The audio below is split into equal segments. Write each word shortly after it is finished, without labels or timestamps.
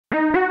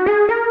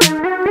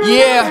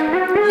Yeah,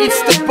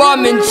 it's the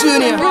Beertman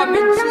Jr.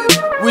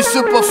 with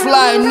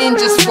Superfly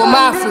ninjas from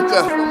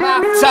Africa,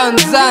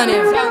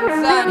 Tanzania,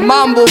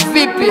 Mambo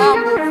V.I.P,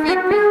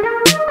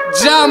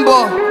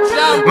 Jambo.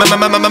 My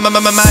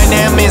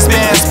name is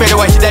Ben. Spell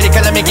は左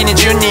から右に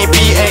順に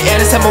B.A.N.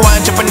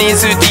 SAMOAN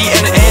Japanese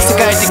D.N.A 世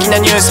界的な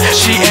NEWS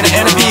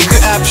CNN ピック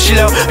アップし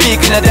ろビ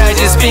ッグな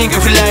DIGESTピンク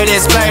フライデー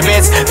ズプライ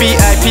ベート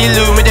V.I.P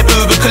ルームで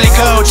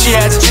Veuve-Clicquotチ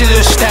アーズチル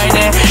したい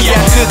ね薬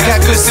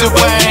隠す売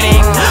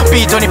人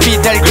ビートにピ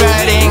ッタリ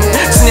Grinding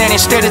常に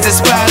してるぜ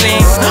スパーリン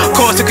グ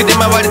高速で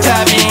回る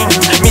タービン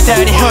みた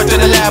いにHOT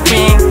な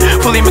Rapping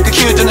振り向く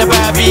Cuteな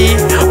Barbie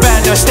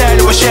BANの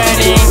STYLEは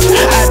Shining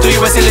と言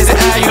わせるぜ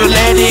Are you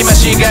readyマ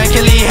シンガン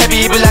ケリーヘ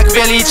ビー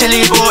BlackBerry チェ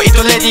リーボーイ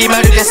とLady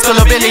まるで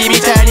Strawberry み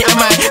たいに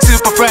甘い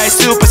Superfly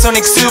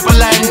SONIK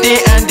Superfly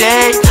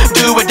D.N.A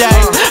Do or die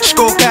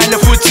思考回路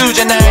普通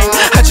じゃない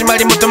始ま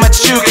り元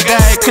町中華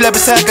街クラブ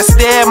サーカス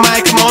でマ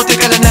イク持って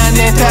から何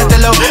年経った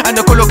ろうあ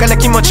の頃から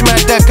気持ちま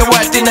だ変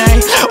わってない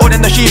俺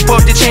のヒップホ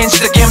ップでチェンジ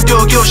したゲーム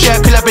同業者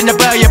比べな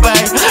ばやば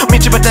い道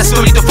端ス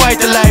トリートファイ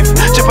トライフ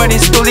ジャパニー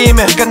ズドリー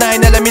ムがない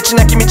なら道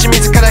なき道自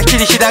ら切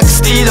り開く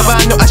スティール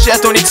バンの足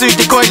跡につい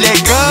てこい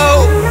Let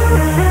go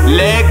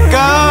Let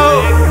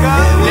go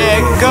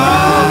Let go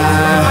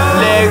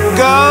Let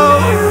go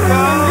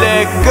Let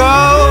go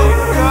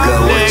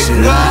Let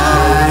go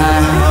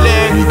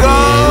Let go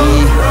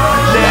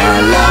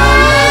Let go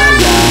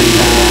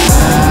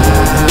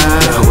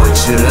What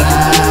you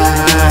like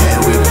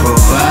and we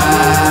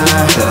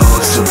provide the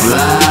whole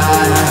supply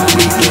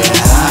we get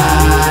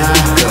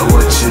high got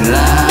what you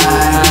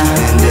like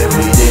and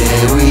every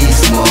day we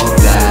smoke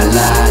la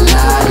la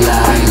la la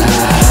la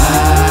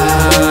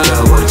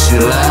got what you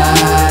like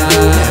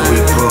and we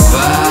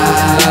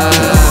provide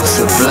the whole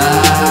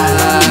supply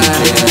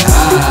we get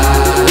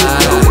high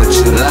got what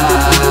you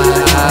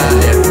like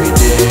and every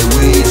day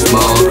we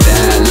smoke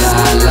that la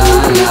la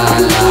la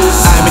la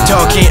I'm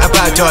talking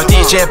about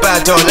DJ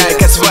BEERT like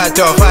a SWAT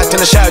ファット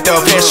なシャウト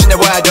フレッシュな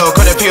ワード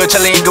このフューチ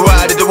ャリング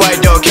ワールドワイ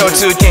ド共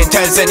通点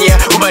タンザニア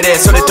生まれ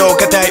それと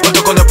固い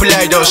男のプ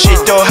ライド嫉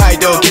妬ハイ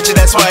ドケチ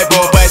なスワイプ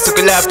倍速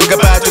ラップが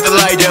バートと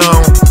ライド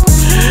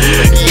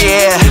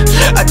Yeah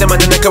頭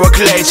の中はク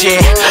レイジー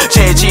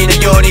JG の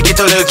ように受け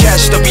取るキャッ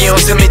シュとビヨン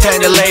セみたい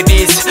なレ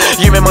ディーズ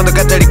夢物語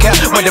か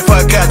マダフ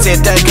ァーカー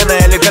絶対叶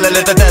えるから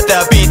ラタタ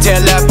タビート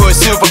ラップ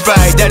スーパーフ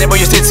ライ誰も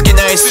寄せつけ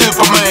ないスー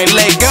パーマイン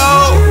Let go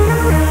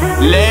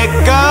Let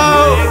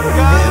go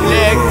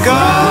Let go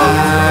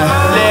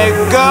Let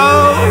go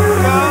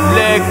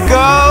Let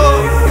go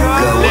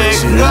Let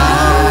go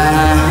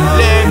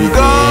Let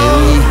go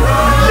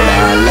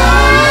Let go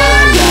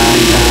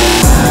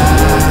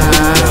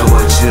got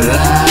what you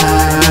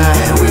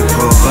like and we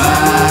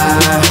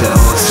provide the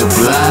whole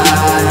supply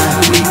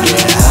we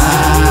get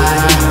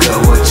high got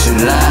what you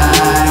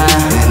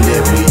like and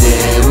every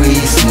day we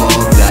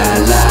smoke la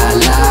la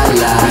la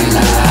la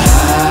la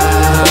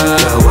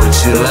got what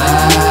you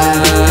like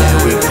and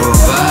we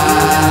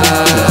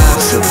provide the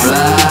whole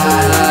supply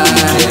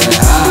we get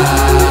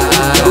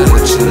high got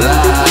what you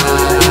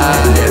like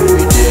and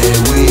every day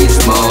we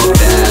smoke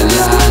that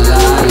la la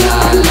la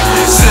la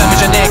スラム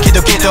じゃねえけ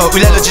ど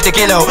裏路地で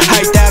ゲロ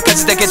吐いた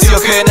数だけ強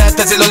くなっ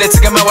たゼロ列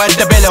が回っ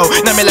たベロ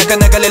滑らか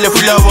流れる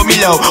フローを見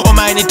ろお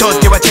前にとっ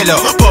てはテロ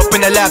ポップ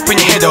なラップに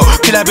ヘド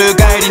クラブ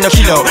帰りの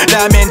ヒロ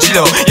ラーメン二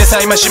郎野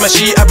菜マシマ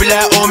シ油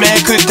多め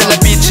食ったら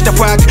ビッチと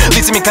ファック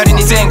リズミカル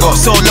に前後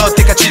ソロっ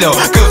てかチログ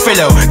ッフェ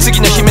ロー次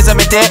の日目覚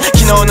めて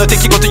昨日の出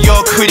来事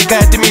よく振り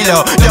返ってみ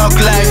ろロッ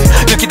クライ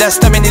フ抜き出す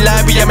ためにラ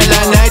イブやめら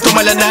れない止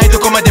まらないど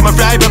こまでもフ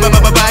ライババ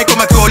バババイ鼓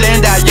膜を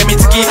連打やみ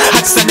つき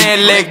外さね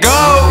え Let go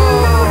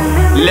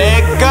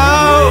Let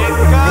go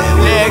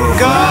Let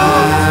go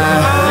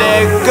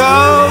Let go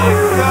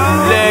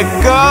Let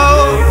go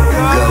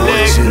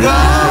Let go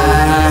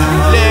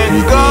Let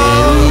go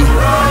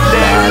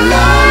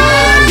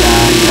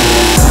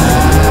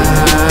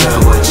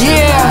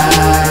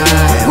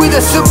Yeah, we the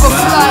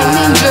Superfly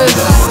ninjas,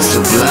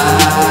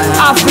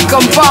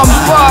 African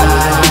Bombard,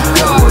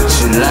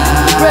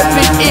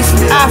 repping East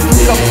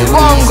Africa,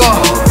 Bongo,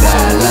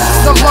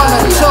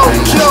 Savannah,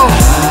 Tokyo,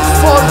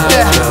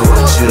 Forte,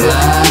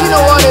 you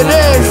know what it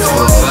is.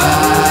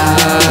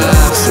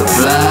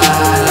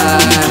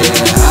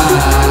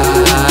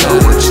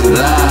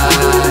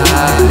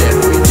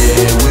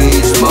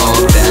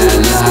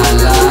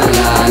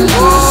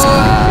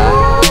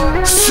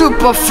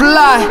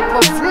 Superfly,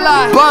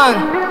 Ban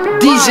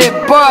DJ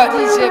BEERT,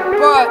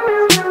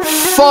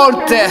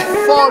 Forte,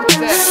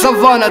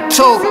 Savannah,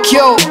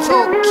 Tokyo.